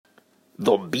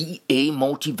The BA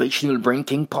Motivational Brain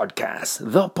King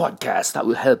Podcast, the podcast that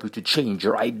will help you to change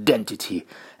your identity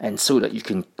and so that you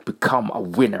can become a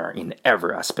winner in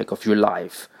every aspect of your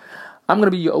life. I'm going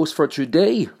to be your host for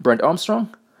today, Brent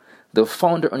Armstrong, the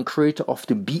founder and creator of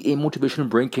the BA Motivational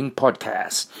Brain King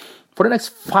Podcast. For the next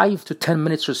 5 to 10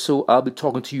 minutes or so, I'll be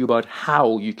talking to you about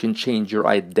how you can change your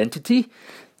identity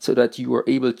so that you are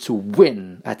able to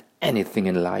win at anything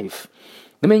in life.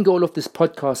 The main goal of this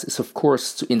podcast is, of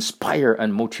course, to inspire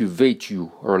and motivate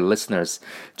you, our listeners,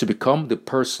 to become the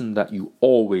person that you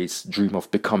always dream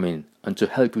of becoming and to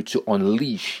help you to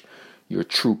unleash your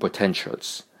true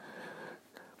potentials.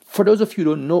 For those of you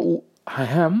who don't know who I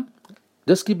am,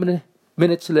 just give me a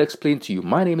minute to explain to you.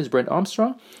 My name is Brent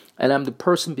Armstrong, and I'm the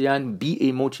person behind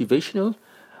BA Motivational.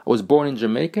 I was born in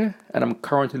Jamaica, and I'm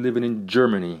currently living in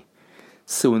Germany.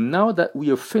 So now that we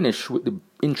are finished with the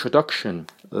introduction,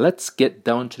 let's get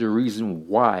down to the reason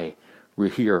why we're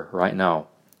here right now.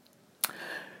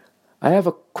 I have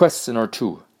a question or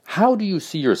two. How do you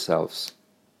see yourselves?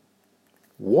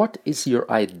 What is your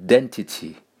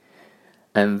identity?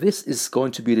 And this is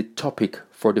going to be the topic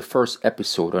for the first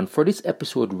episode. And for this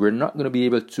episode, we're not going to be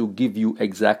able to give you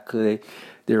exactly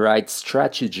the right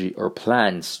strategy or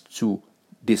plans to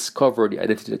discover the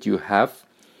identity that you have,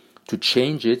 to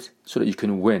change it so that you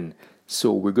can win.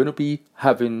 So we're going to be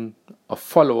having a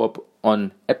follow-up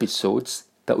on episodes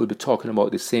that will be talking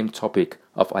about the same topic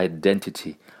of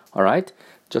identity. All right?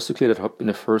 Just to clear that up in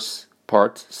the first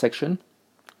part section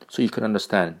so you can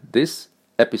understand. This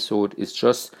episode is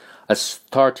just a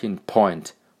starting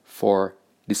point for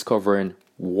discovering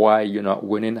why you're not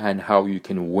winning and how you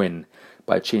can win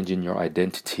by changing your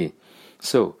identity.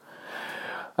 So,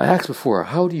 I asked before,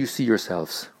 how do you see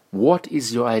yourselves? What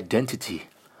is your identity?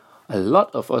 A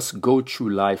lot of us go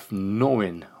through life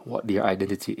knowing what their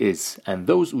identity is, and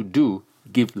those who do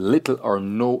give little or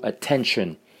no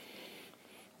attention.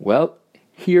 Well,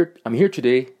 I'm here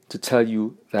today to tell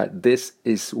you that this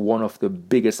is one of the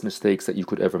biggest mistakes that you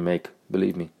could ever make.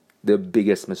 Believe me, the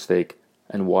biggest mistake.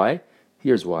 And why?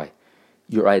 Here's why.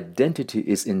 Your identity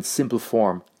is in simple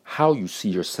form how you see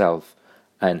yourself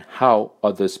and how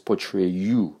others portray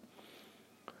you.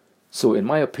 So in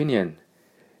my opinion,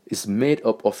 it's made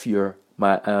up of your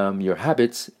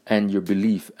habits and your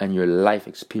belief and your life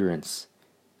experience.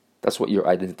 That's what your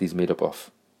identity is made up of.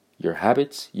 Your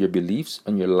habits, your beliefs,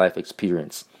 and your life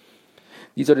experience.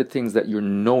 These are the things that you're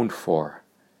known for.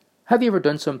 Have you ever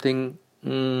done something,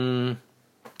 silly,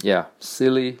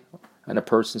 and a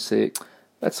person say,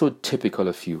 that's so typical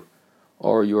of you.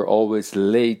 Or you're always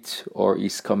late, or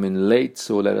he's coming late,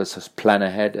 so let us just plan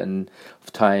ahead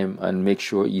of time and make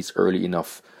sure he's early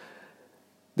enough.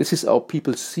 This is how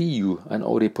people see you and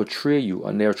how they portray you,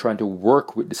 and they're trying to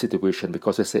work with the situation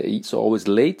because they say he's always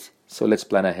late, so let's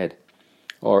plan ahead.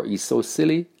 Or he's so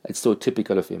silly, it's so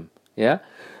typical of him. Yeah?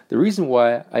 The reason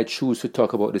why I choose to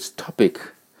talk about this topic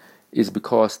is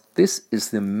because this is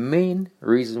the main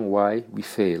reason why we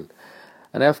fail.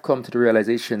 And I've come to the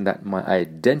realization that my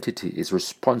identity is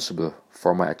responsible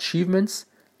for my achievements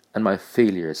and my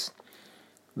failures.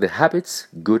 The habits,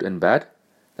 good and bad,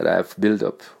 that I have built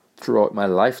up throughout my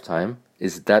lifetime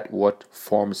is that what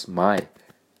forms my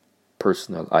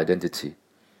personal identity.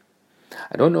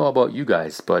 I don't know about you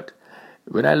guys, but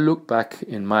when I look back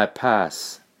in my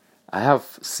past, I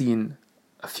have seen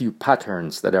a few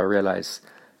patterns that I realize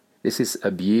this is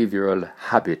a behavioral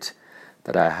habit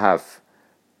that I have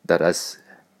that has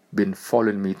been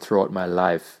following me throughout my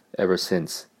life ever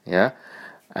since. Yeah,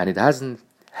 and it hasn't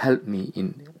helped me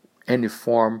in any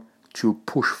form to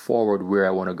push forward where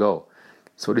I want to go.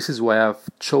 So this is why I've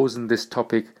chosen this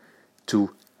topic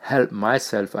to help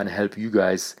myself and help you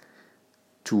guys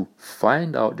to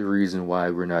find out the reason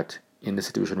why we're not in the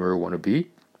situation where we want to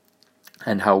be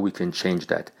and how we can change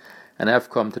that. And I've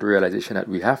come to the realization that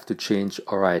we have to change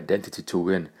our identity to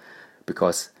win,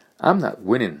 because I'm not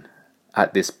winning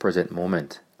at this present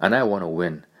moment and I want to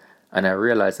win. And I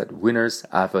realize that winners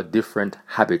have a different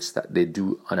habits that they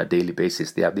do on a daily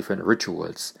basis. They have different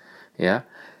rituals. Yeah.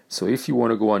 So if you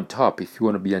want to go on top, if you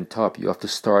want to be on top, you have to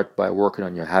start by working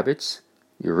on your habits,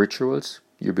 your rituals,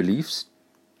 your beliefs,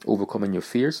 overcoming your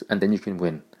fears, and then you can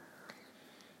win.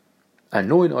 And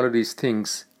knowing all of these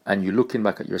things, and you looking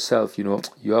back at yourself, you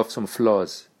have some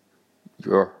flaws.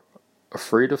 You're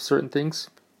afraid of certain things.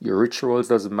 Your rituals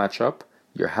doesn't match up.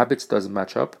 Your habits doesn't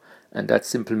match up. And that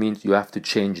simply means you have to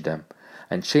change them.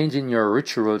 And changing your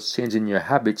rituals, changing your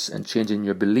habits, and changing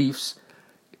your beliefs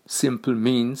simply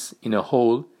means, in a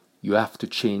whole, you have to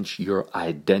change your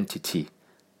identity.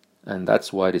 And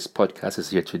that's why this podcast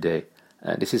is here today.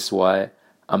 And this is why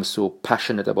I'm so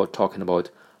passionate about talking about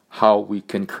how we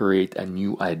can create a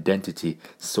new identity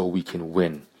so we can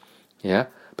win. Yeah?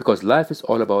 Because life is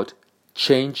all about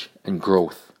change and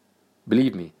growth.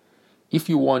 Believe me, if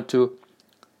you want to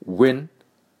win,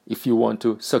 if you want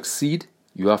to succeed,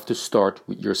 you have to start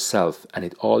with yourself, and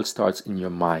it all starts in your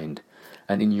mind.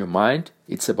 And in your mind,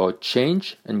 it's about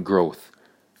change and growth.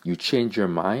 You change your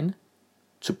mind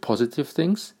to positive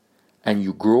things, and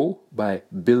you grow by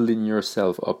building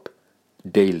yourself up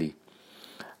daily.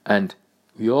 And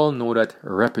we all know that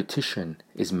repetition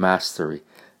is mastery.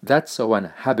 That's how a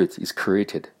habit is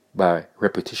created, by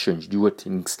repetition. You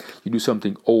do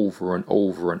something over and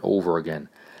over and over again.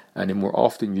 And the more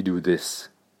often you do this,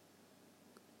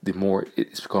 the more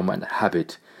it's become a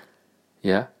habit.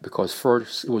 Yeah, because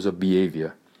first it was a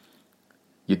behavior.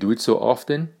 You do it so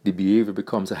often, the behavior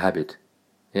becomes a habit.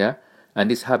 Yeah, and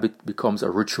this habit becomes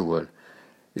a ritual.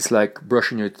 It's like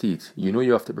brushing your teeth. You know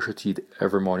you have to brush your teeth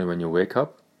every morning when you wake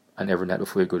up and every night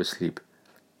before you go to sleep.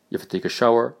 You have to take a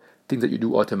shower, things that you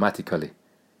do automatically.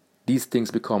 These things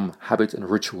become habits and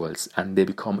rituals, and they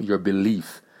become your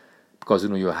belief because you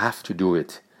know you have to do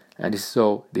it. And this is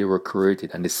how they were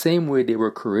created. And the same way they were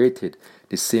created,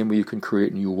 the same way you can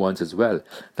create new ones as well.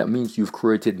 That means you've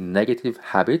created negative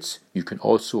habits. You can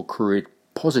also create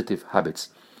positive habits.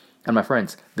 And my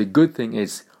friends, the good thing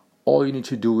is all you need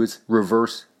to do is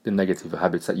reverse the negative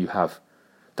habits that you have.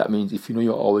 That means if you know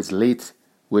you're always late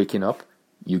waking up,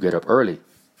 you get up early.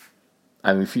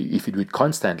 And if you do it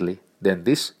constantly, then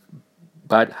this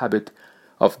bad habit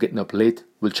of getting up late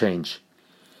will change.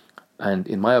 And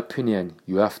in my opinion,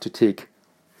 you have to take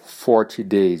 40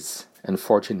 days and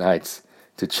 40 nights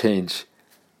to change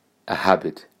a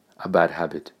habit, a bad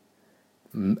habit.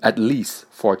 At least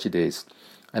 40 days.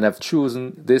 And I've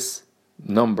chosen this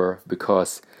number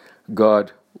because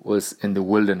God was in the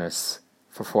wilderness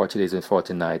for 40 days and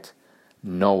 40 nights.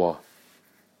 Noah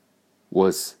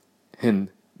was in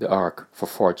the ark for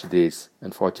 40 days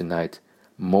and 40 nights.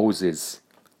 Moses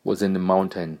was in the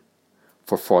mountain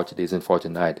for 40 days and 40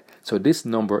 nights. So this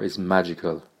number is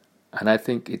magical. And I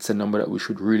think it's a number that we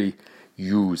should really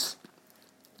use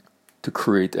to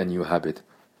create a new habit.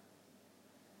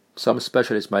 Some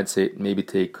specialists might say maybe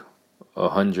take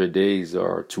 100 days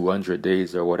or 200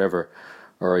 days or whatever,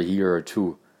 or a year or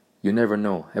two. You never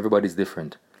know. Everybody's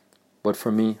different. But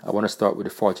for me, I want to start with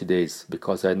the 40 days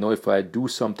because I know if I do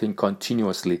something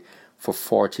continuously for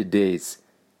 40 days,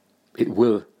 it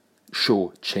will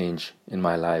show change in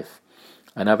my life.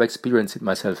 And I've experienced it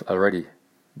myself already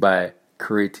by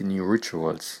creating new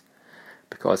rituals.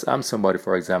 Because I'm somebody,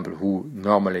 for example, who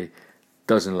normally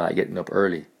doesn't like getting up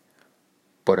early.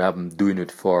 But I'm doing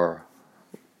it for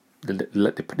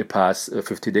the past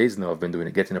 50 days now. I've been doing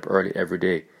it, getting up early every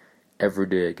day. Every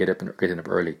day, getting up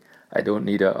early. I don't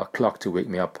need a clock to wake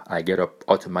me up. I get up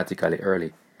automatically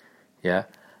early. Yeah,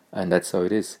 and that's how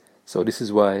it is. So this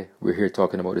is why we're here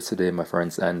talking about this today, my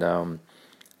friends. And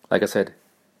like I said,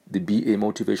 the BA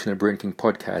Motivational Brain King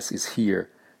podcast is here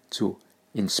to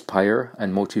inspire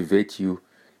and motivate you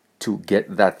to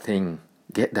get that thing,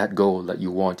 get that goal that you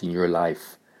want in your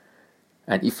life.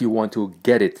 And if you want to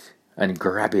get it and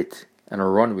grab it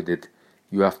and run with it,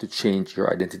 you have to change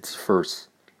your identity first.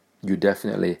 You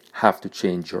definitely have to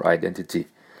change your identity.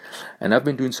 And I've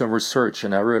been doing some research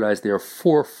and I realized there are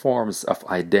 4 forms of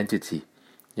identity.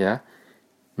 Yeah.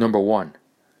 Number 1,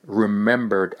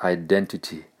 remembered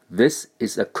identity. This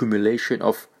is accumulation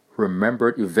of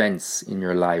remembered events in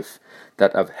your life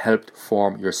that have helped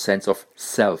form your sense of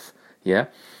self. Yeah.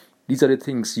 These are the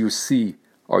things you see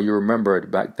or you remembered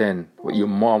back then, what your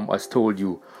mom has told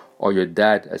you or your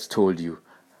dad has told you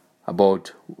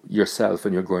about yourself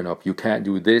when you're growing up. You can't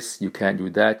do this, you can't do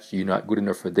that, you're not good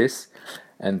enough for this.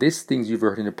 And these things you've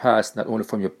heard in the past, not only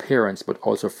from your parents, but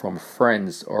also from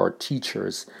friends or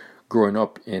teachers growing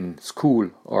up in school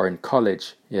or in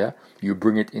college. Yeah, you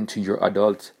bring it into your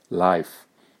adult life.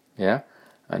 Yeah,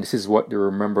 and this is what the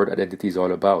remembered identity is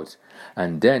all about.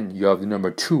 And then you have the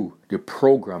number 2, the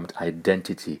programmed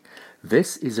identity.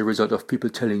 This is a result of people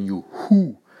telling you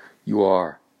who you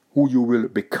are, who you will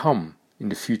become in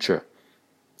the future,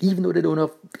 even though they don't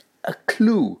have a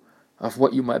clue of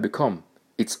what you might become.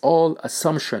 It's all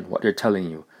assumption what they're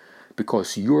telling you,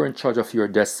 because you're in charge of your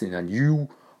destiny and you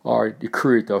are the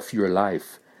creator of your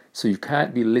life. So you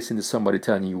can't be listening to somebody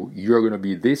telling you you're going to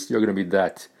be this, you're going to be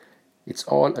that. It's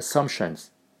all assumptions.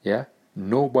 Yeah,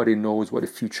 nobody knows what the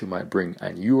future might bring,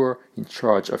 and you're in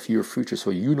charge of your future,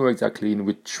 so you know exactly in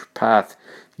which path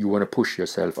you want to push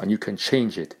yourself, and you can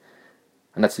change it.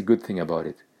 And that's the good thing about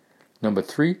it. Number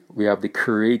 3, we have the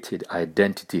created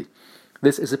identity.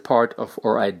 This is a part of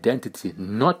our identity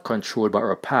not controlled by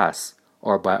our past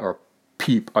or by our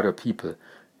other people.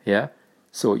 Yeah,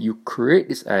 So you create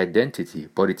this identity,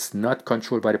 but it's not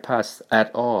controlled by the past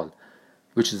at all,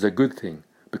 which is a good thing,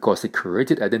 because the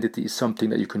created identity is something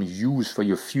that you can use for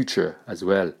your future as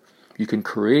well. You can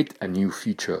create a new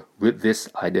future with this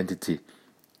identity,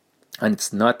 and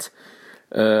it's not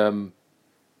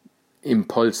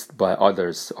impulsed by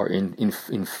others or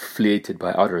inflated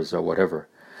by others or whatever.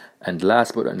 And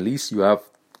last but not least, you have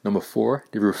number 4,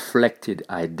 the reflected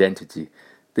identity.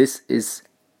 This is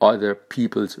other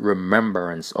people's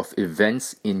remembrance of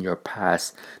events in your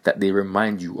past that they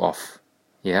remind you of.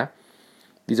 Yeah?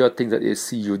 These are things that they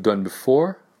see you've done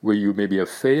before, where you maybe have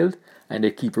failed, and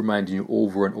they keep reminding you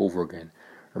over and over again.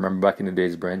 Remember back in the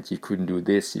days, Brent, you couldn't do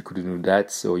this, you couldn't do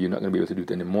that, so you're not going to be able to do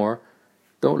it anymore.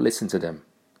 Don't listen to them.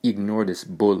 Ignore this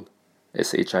bull,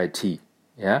 S-H-I-T.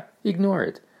 Yeah? Ignore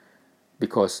it.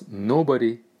 Because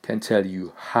nobody can tell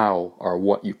you how or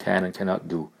what you can and cannot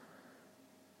do.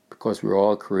 Because we're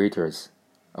all creators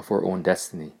of our own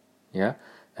destiny. Yeah?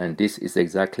 And this is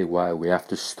exactly why we have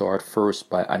to start first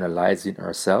by analyzing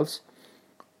ourselves,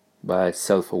 by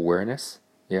self-awareness.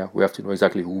 Yeah? We have to know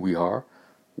exactly who we are,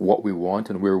 what we want,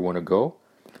 and where we want to go.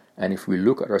 And if we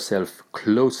look at ourselves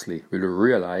closely, we'll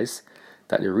realize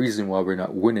that the reason why we're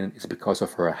not winning is because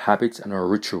of our habits and our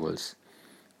rituals.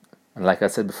 And like I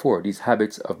said before, these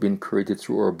habits have been created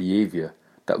through our behavior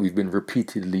that we've been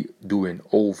repeatedly doing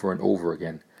over and over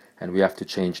again. And we have to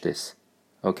change this.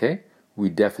 Okay? We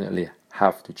definitely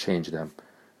have to change them.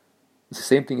 It's the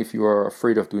same thing if you are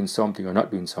afraid of doing something or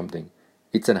not doing something.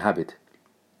 It's an habit.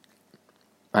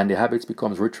 And the habits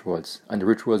becomes rituals. And the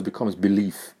rituals becomes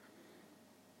belief.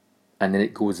 And then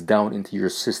it goes down into your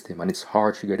system. And it's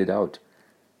hard to get it out.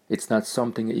 It's not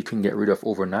something that you can get rid of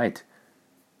overnight.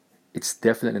 It's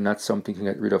definitely not something you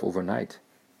can get rid of overnight.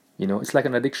 You know, it's like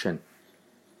an addiction.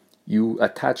 You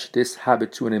attach this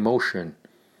habit to an emotion.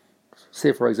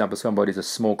 Say, for example, somebody's a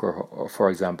smoker, or for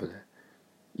example.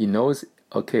 He knows,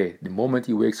 okay, the moment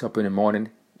he wakes up in the morning,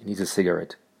 he needs a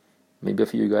cigarette. Maybe a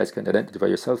few of you guys can identify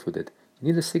yourself with it. He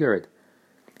needs a cigarette.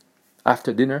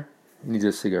 After dinner, he needs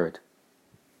a cigarette.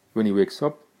 When he wakes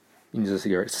up, he needs a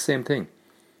cigarette. It's the same thing.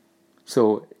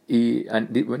 So,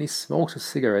 when he smokes a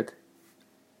cigarette,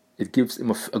 it gives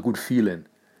him a good feeling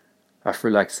of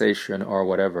relaxation or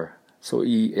whatever. So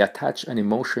he attached an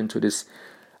emotion to this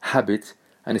habit,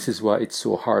 and this is why it's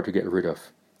so hard to get rid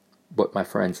of. But my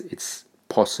friends, it's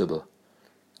possible.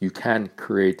 You can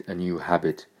create a new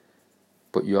habit,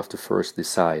 but you have to first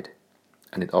decide.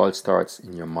 And it all starts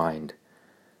in your mind.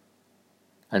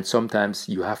 And sometimes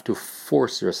you have to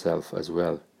force yourself as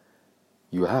well.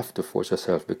 You have to force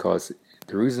yourself, because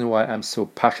the reason why I'm so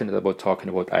passionate about talking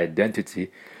about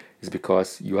identity is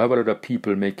because you have a lot of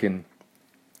people making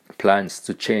plans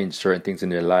to change certain things in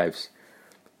their lives,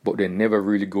 but they never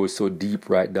really go so deep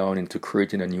right down into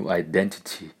creating a new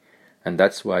identity. And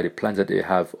that's why the plans that they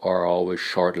have are always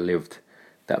short-lived.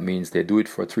 That means they do it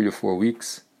for 3 to 4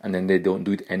 weeks and then they don't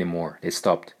do it anymore. They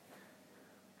stopped.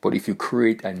 But if you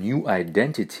create a new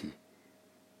identity,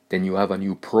 then you have a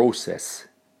new process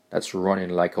that's running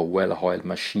like a well-oiled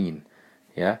machine.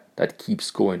 Yeah, that keeps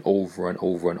going over and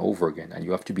over and over again. And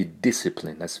you have to be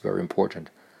disciplined. That's very important.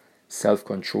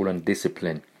 Self-control and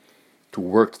discipline to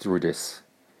work through this.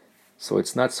 So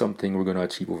it's not something we're going to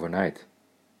achieve overnight.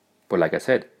 But like I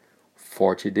said,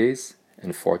 40 days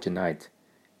and 40 nights.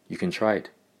 You can try it.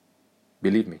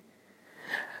 Believe me.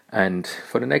 And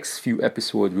for the next few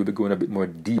episodes, we'll be going a bit more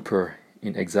deeper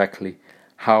in exactly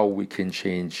how we can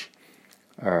change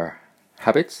our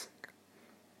habits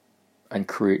and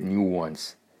create new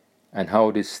ones, and how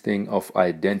this thing of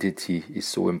identity is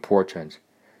so important.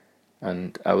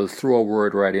 And I will throw a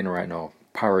word right in right now: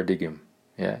 paradigm.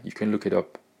 Yeah, you can look it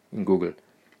up in Google.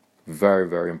 Very,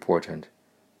 very important.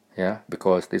 Yeah,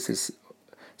 because this is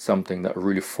something that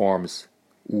really forms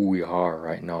who we are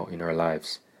right now in our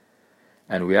lives.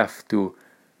 And we have to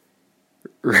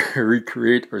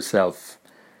recreate ourselves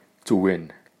to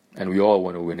win. And we all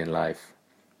want to win in life.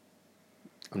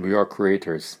 And we are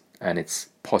creators, and it's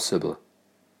possible.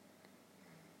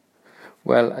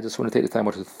 Well, I just want to take the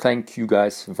time to thank you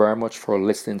guys very much for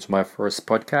listening to my first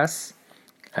podcast.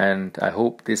 And I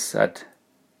hope this had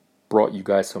brought you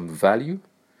guys some value.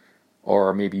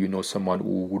 Or maybe you know someone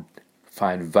who would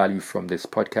find value from this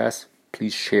podcast.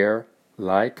 Please share,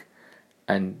 like,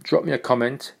 and drop me a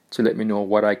comment to let me know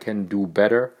what I can do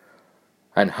better,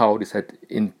 and how this had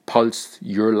impulsed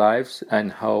your lives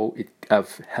and how it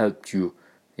have helped you.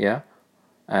 Yeah,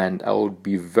 and I would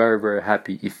be very, very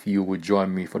happy if you would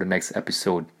join me for the next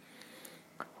episode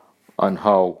on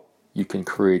how you can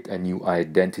create a new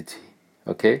identity.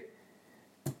 Okay,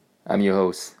 I'm your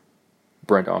host,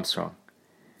 Brent Armstrong.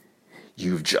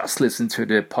 You've just listened to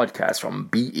the podcast from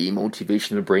BE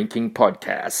Motivational Brain King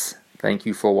Podcast. Thank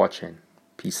you for watching.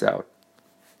 Peace out.